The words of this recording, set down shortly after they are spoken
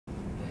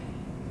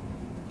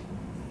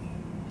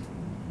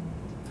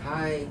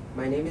Hi,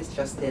 my name is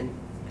Justin.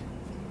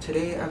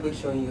 Today I'll be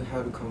showing you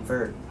how to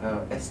convert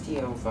a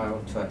STL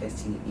file to a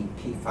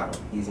STEP file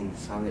using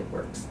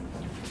SolidWorks.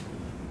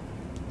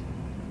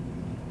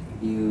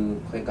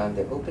 You click on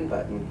the Open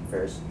button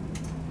first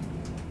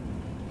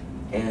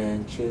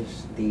and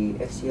choose the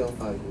STL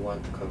file you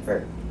want to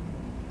convert.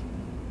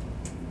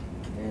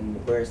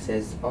 And where it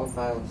says All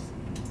Files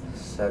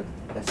sub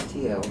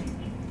STL,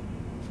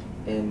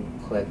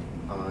 and click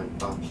on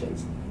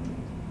Options.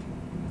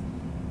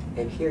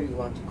 And here you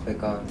want to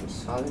click on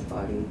Solid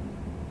Body,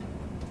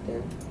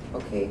 then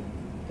OK,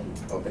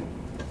 and Open.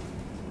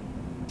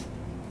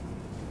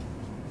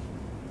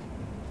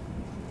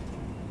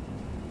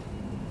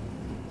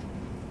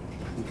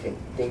 Okay,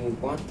 then you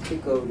want to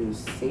go to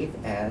Save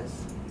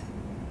As,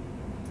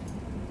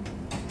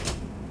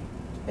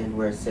 and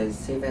where it says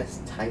Save As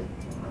Type,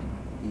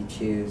 you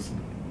choose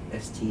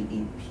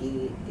STEP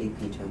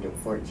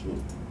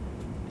AP214.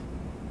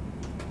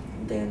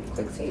 Then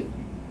click Save.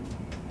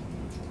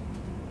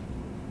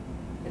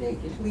 And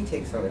it usually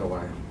takes a little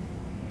while.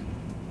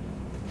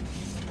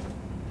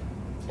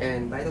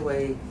 And by the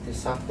way, the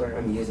software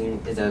I'm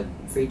using is a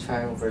free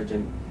trial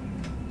version.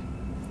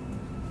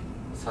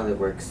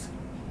 SolidWorks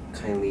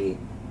kindly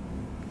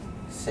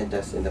sent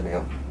us in the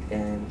mail,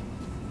 and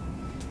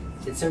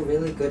it's a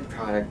really good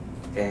product,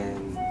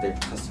 and the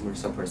customer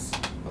support is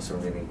also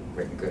really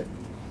good.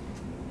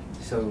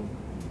 So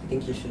I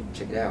think you should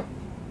check it out.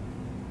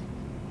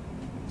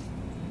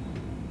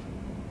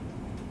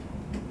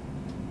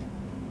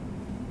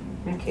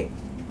 Okay,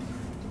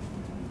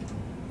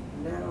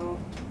 now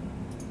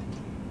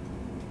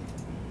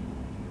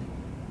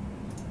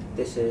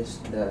this is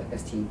the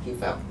STEP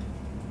file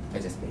I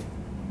just made,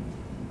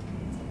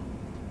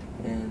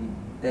 and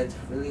that's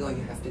really all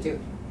you have to do.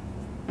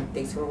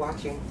 Thanks for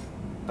watching.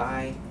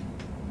 Bye.